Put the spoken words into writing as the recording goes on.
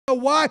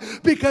Why?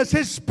 Because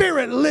His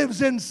Spirit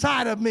lives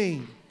inside of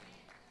me.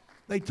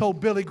 They told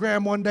Billy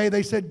Graham one day,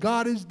 they said,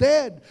 God is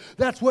dead.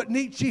 That's what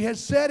Nietzsche has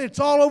said. It's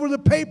all over the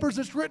papers.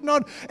 It's written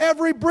on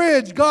every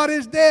bridge. God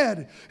is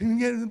dead.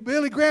 And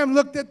Billy Graham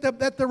looked at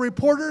the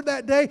reporter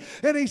that day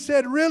and he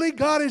said, really?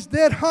 God is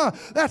dead? Huh,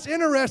 that's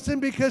interesting,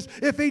 because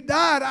if He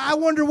died, I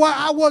wonder why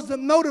I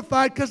wasn't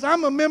notified, because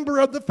I'm a member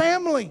of the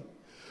family.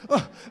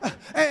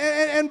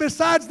 And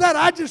besides that,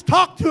 I just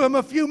talked to him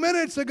a few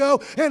minutes ago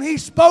and he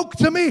spoke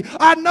to me.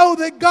 I know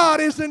that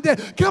God isn't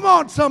dead. Come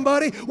on,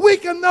 somebody. We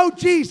can know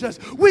Jesus.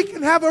 We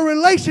can have a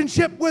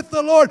relationship with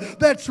the Lord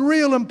that's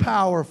real and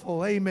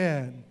powerful.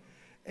 Amen.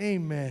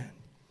 Amen.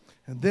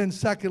 And then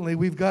secondly,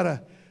 we've got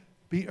to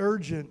be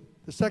urgent.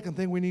 The second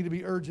thing we need to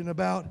be urgent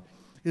about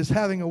is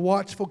having a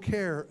watchful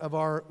care of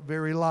our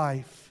very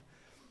life.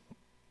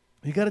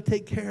 You got to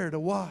take care to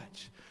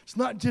watch. It's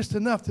not just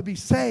enough to be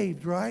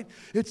saved, right?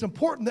 It's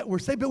important that we're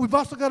saved, but we've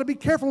also got to be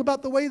careful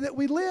about the way that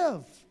we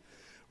live,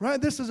 right?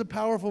 This is a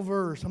powerful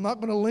verse. I'm not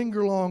going to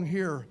linger long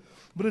here,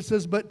 but it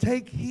says, but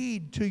take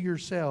heed to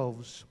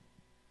yourselves.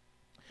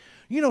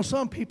 You know,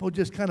 some people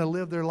just kind of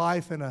live their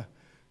life in a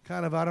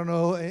kind of, I don't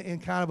know, in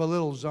kind of a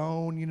little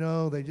zone, you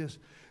know. They just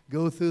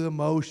go through the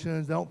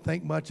motions, don't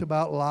think much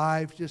about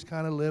life, just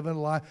kind of living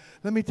life.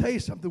 Let me tell you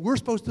something. We're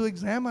supposed to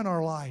examine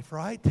our life,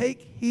 right?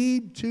 Take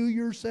heed to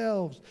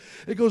yourselves.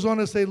 It goes on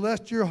to say,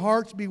 lest your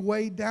hearts be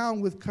weighed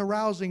down with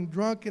carousing,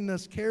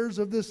 drunkenness, cares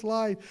of this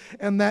life,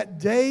 and that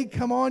day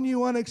come on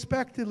you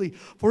unexpectedly.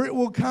 For it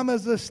will come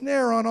as a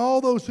snare on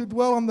all those who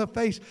dwell on the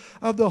face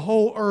of the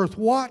whole earth.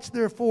 Watch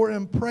therefore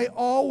and pray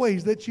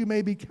always that you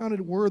may be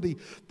counted worthy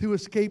to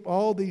escape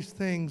all these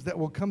things that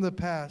will come to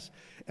pass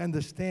and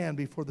to stand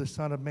before the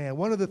Son of Man.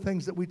 One of the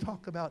things that we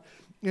talk about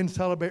in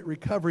Celebrate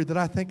Recovery that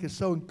I think is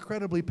so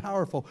incredibly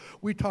powerful,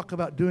 we talk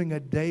about doing a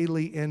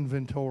daily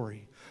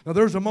inventory. Now,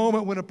 there's a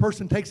moment when a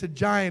person takes a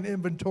giant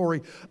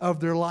inventory of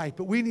their life,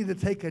 but we need to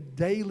take a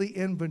daily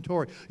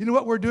inventory. You know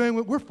what we're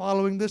doing? We're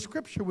following this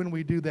scripture when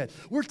we do that.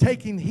 We're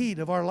taking heed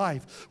of our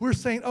life. We're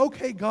saying,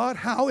 okay, God,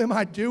 how am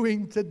I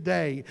doing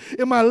today?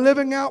 Am I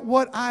living out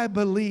what I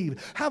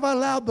believe? Have I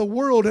allowed the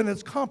world and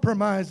its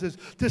compromises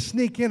to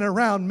sneak in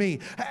around me?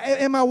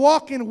 Am I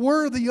walking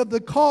worthy of the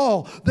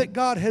call that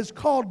God has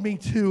called me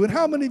to? And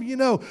how many of you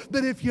know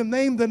that if you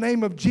name the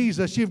name of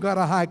Jesus, you've got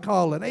a high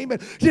calling? Amen.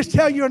 Just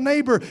tell your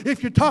neighbor,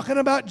 if you're talking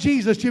about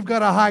Jesus, you've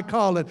got a high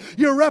calling.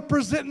 You're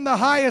representing the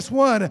highest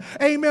one.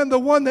 Amen. The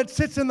one that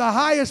sits in the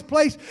highest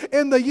place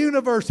in the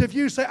universe. If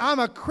you say, I'm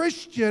a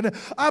Christian,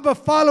 I'm a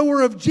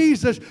follower of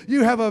Jesus,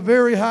 you have a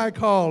very high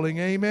calling.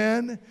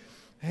 Amen.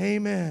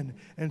 Amen.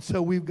 And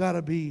so we've got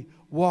to be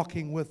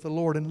walking with the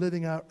Lord and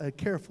living out in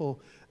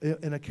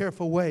a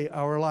careful way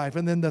our life.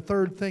 And then the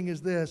third thing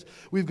is this.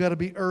 We've got to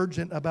be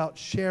urgent about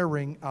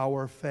sharing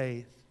our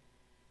faith.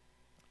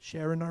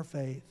 Sharing our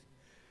faith.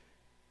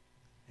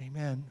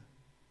 Amen.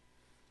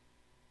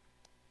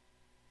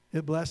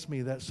 It blessed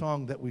me, that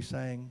song that we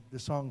sang, the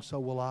song, So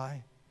Will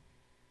I.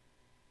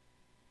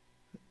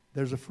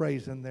 There's a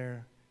phrase in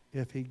there,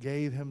 if He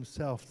gave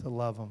Himself to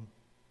love them,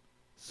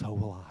 so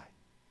will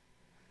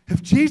I.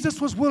 If Jesus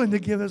was willing to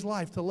give His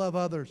life to love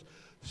others,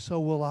 so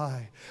will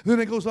I. Then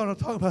it goes on to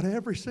talk about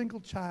every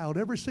single child,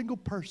 every single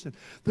person.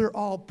 They're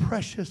all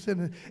precious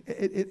in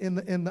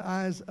the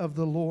eyes of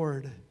the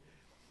Lord.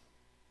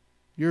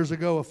 Years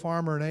ago, a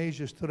farmer in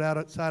Asia stood out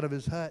outside of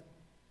his hut,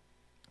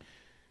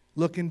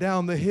 looking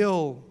down the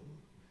hill.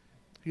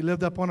 He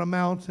lived up on a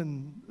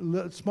mountain,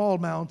 a small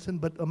mountain,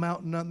 but a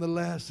mountain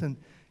nonetheless, and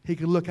he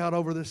could look out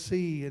over the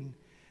sea.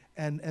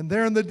 And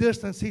there in the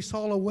distance, he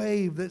saw a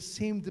wave that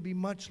seemed to be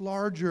much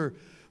larger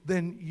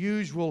than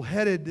usual,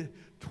 headed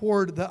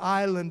toward the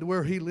island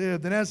where he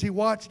lived. And as he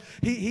watched,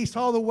 he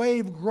saw the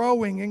wave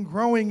growing and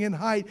growing in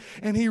height,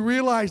 and he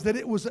realized that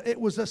it was a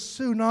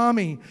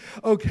tsunami.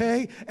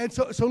 Okay, and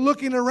so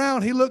looking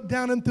around, he looked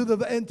down into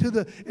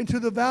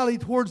the valley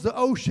towards the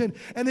ocean,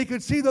 and he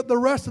could see that the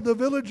rest of the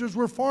villagers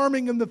were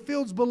farming in the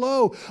fields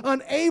below,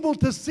 unable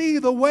to see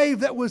the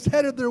wave that was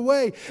headed their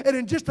way. And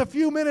in just a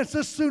few minutes,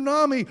 this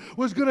tsunami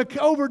was going to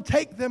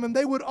overtake them, and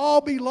they would all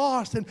be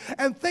lost.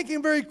 And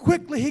thinking very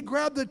quickly, he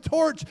grabbed the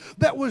torch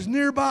that was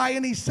nearby,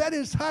 and he set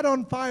his hut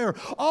on fire.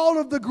 All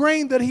of the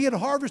grain that he had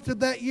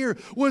harvested that year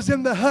was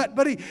in the hut,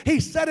 but he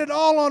set it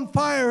all on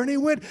fire, and he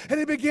went and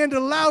he began to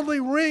loudly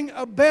ring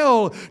a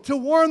bell to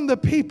warn the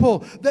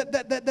people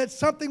that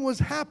something was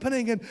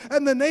happening.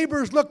 And the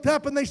neighbors looked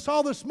up and they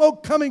saw the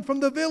smoke coming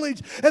from the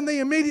village, and they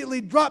immediately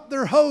dropped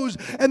their hoes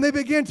and they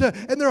began to,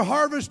 and their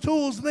harvest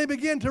tools, and they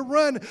began to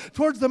run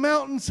towards the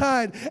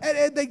mountainside.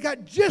 And they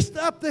got just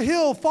up the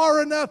hill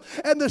far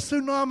enough, and the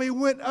tsunami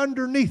went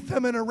underneath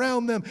them and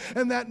around them,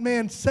 and that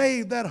man saved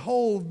saved that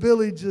whole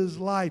village's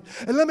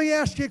life. And let me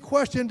ask you a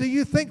question. Do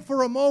you think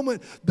for a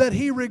moment that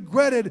he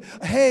regretted,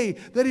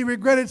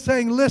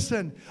 saying,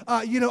 listen,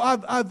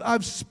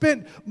 I've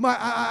spent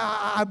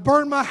I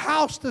burned my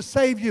house to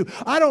save you?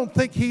 I don't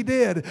think he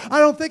did. I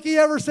don't think he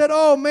ever said,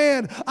 oh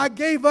man, I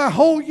gave my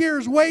whole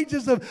year's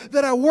wages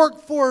that I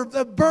worked for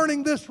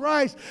burning this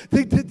rice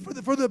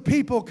for the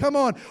people. Come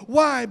on.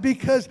 Why?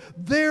 Because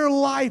their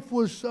life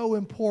was so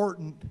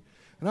important.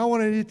 And I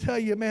wanted to tell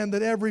you, man,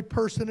 that every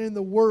person in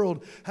the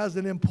world has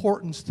an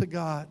importance to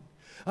God.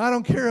 I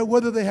don't care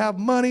whether they have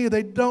money or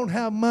they don't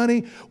have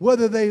money,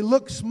 whether they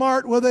look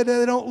smart, whether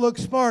they don't look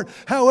smart,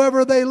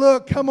 however they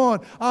look. Come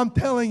on, I'm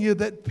telling you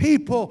that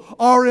people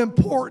are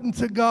important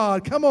to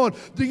God. Come on,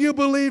 do you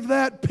believe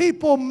that?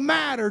 People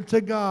matter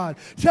to God.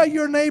 Tell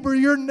your neighbor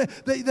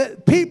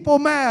that people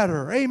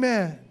matter.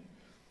 Amen.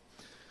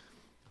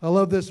 I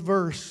love this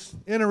verse.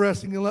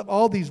 Interesting,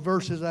 all these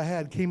verses I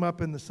had came up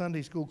in the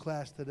Sunday school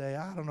class today.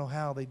 I don't know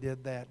how they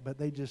did that, but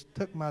they just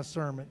took my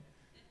sermon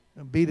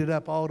and beat it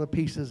up all to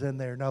pieces in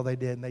there. No, they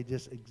didn't. They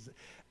just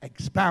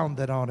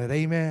expounded on it.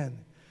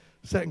 Amen.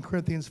 2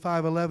 Corinthians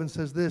 5:11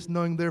 says this,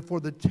 knowing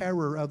therefore the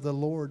terror of the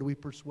Lord, we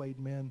persuade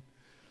men.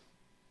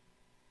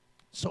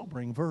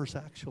 Sobering verse,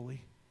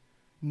 actually.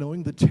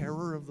 Knowing the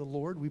terror of the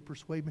Lord, we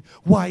persuade men.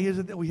 Why is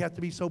it that we have to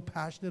be so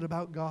passionate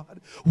about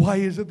God? Why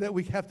is it that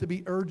we have to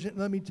be urgent?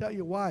 Let me tell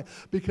you why.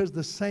 Because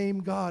the same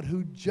God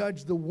who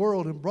judged the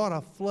world and brought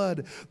a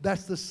flood,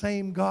 that's the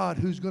same God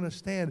who's going to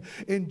stand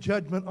in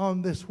judgment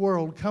on this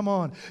world. Come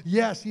on.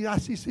 Yes, I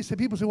see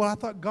people say, well, I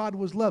thought God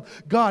was love.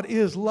 God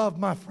is love,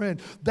 my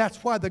friend.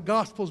 That's why the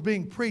gospel's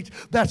being preached.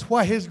 That's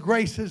why His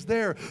grace is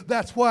there.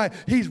 That's why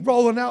He's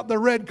rolling out the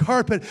red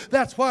carpet.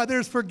 That's why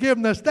there's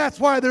forgiveness.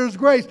 That's why there's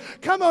grace.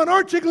 Come on,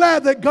 aren't you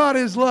glad that God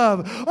is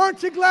love?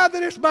 Aren't you glad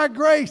that it's by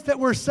grace that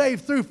we're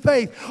saved through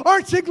faith?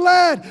 Aren't you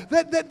glad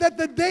that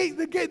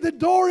the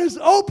door is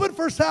open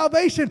for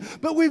salvation?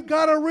 But we've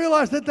got to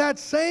realize that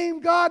same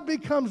God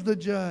becomes the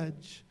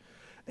judge.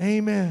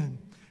 Amen.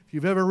 If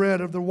you've ever read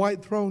of the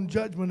white throne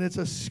judgment, it's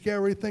a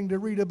scary thing to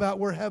read about,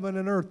 where heaven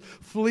and earth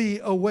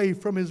flee away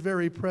from His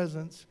very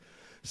presence.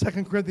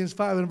 2 Corinthians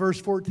 5 and verse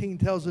 14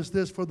 tells us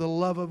this, for the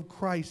love of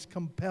Christ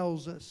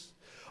compels us.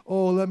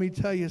 Oh, let me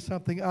tell you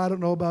something. I don't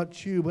know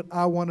about you, but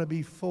I want to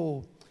be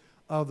full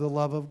of the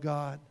love of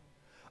God.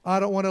 I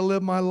don't want to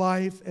live my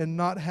life and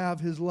not have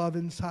His love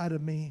inside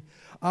of me.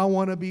 I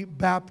want to be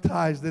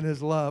baptized in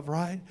His love,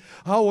 right?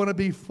 I want to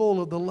be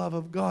full of the love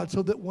of God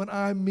so that when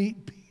I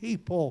meet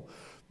people,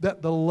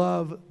 that the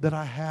love that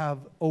I have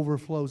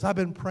overflows. I've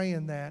been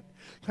praying that.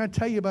 Can I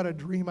tell you about a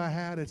dream I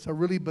had? It's a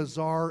really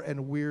bizarre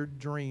and weird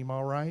dream,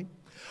 all right?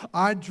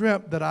 I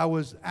dreamt that I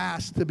was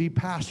asked to be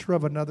pastor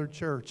of another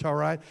church, all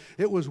right?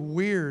 It was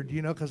weird,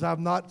 because I've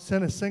not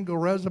sent a single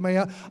resume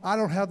out. I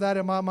don't have that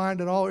in my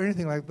mind at all or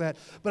anything like that.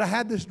 But I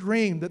had this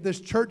dream that this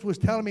church was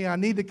telling me I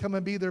need to come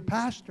and be their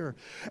pastor.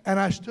 And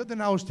I stood there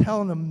and I was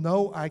telling them,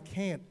 no, I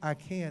can't.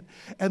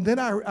 And then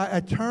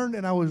I turned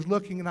and I was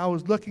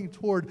looking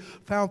toward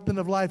Fountain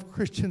of Life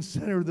Christian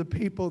Center, the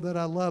people that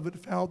I love at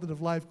Fountain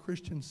of Life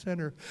Christian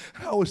Center.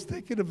 I was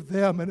thinking of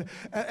them,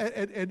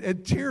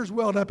 and tears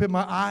welled up in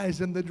my eyes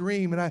in the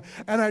dream, and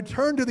I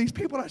turned to these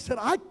people and I said,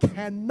 I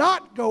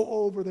cannot go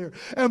over there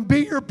and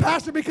be your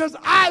pastor because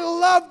I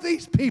love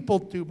these people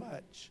too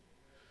much.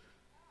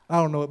 I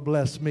don't know, it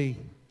blessed me.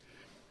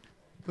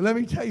 But let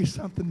me tell you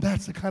something,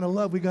 that's the kind of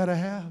love we got to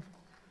have.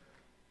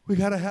 We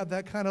got to have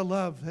that kind of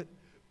love that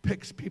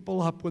picks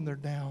people up when they're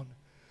down.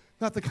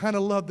 Not the kind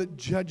of love that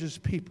judges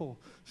people,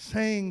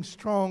 saying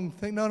strong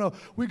things. No.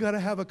 We got to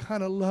have a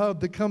kind of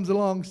love that comes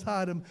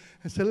alongside them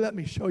and say, let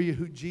me show you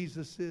who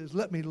Jesus is.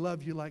 Let me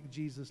love you like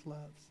Jesus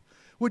loves.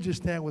 Would you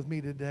stand with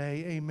me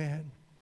today? Amen.